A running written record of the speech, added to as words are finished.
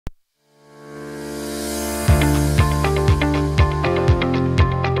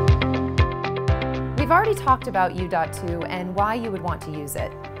already talked about U.2 and why you would want to use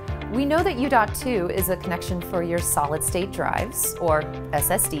it. We know that U.2 is a connection for your solid-state drives, or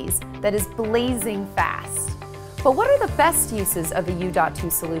SSDs, that is blazing fast. But what are the best uses of a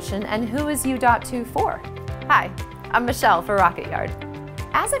U.2 solution, and who is U.2 for? Hi, I'm Michelle for Rocket Yard.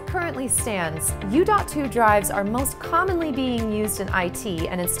 As it currently stands, U.2 drives are most commonly being used in IT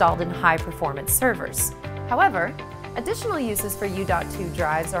and installed in high-performance servers. However, additional uses for U.2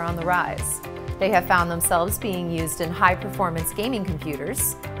 drives are on the rise. They have found themselves being used in high-performance gaming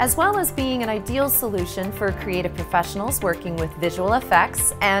computers, as well as being an ideal solution for creative professionals working with visual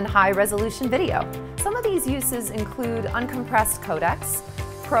effects and high-resolution video. Some of these uses include uncompressed codecs,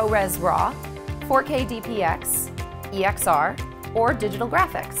 ProRes RAW, 4K DPX, EXR, or digital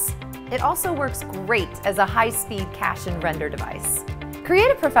graphics. It also works great as a high-speed cache and render device.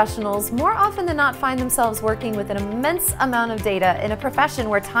 Creative professionals more often than not find themselves working with an immense amount of data in a profession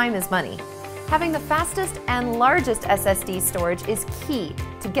where time is money. Having the fastest and largest SSD storage is key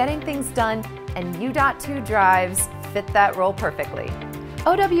to getting things done, and U.2 drives fit that role perfectly.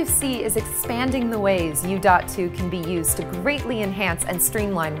 OWC is expanding the ways U.2 can be used to greatly enhance and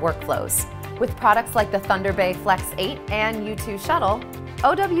streamline workflows. With products like the Thunderbolt Flex 8 and U.2 Shuttle,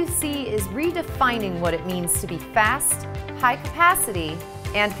 OWC is redefining what it means to be fast, high capacity,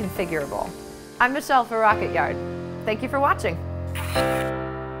 and configurable. I'm Michelle for Rocket Yard. Thank you for watching.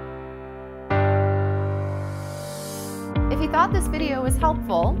 If you thought this video was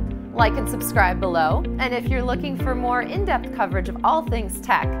helpful, like and subscribe below. And if you're looking for more in-depth coverage of all things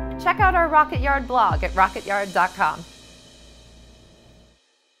tech, check out our Rocket Yard blog at rocketyard.com.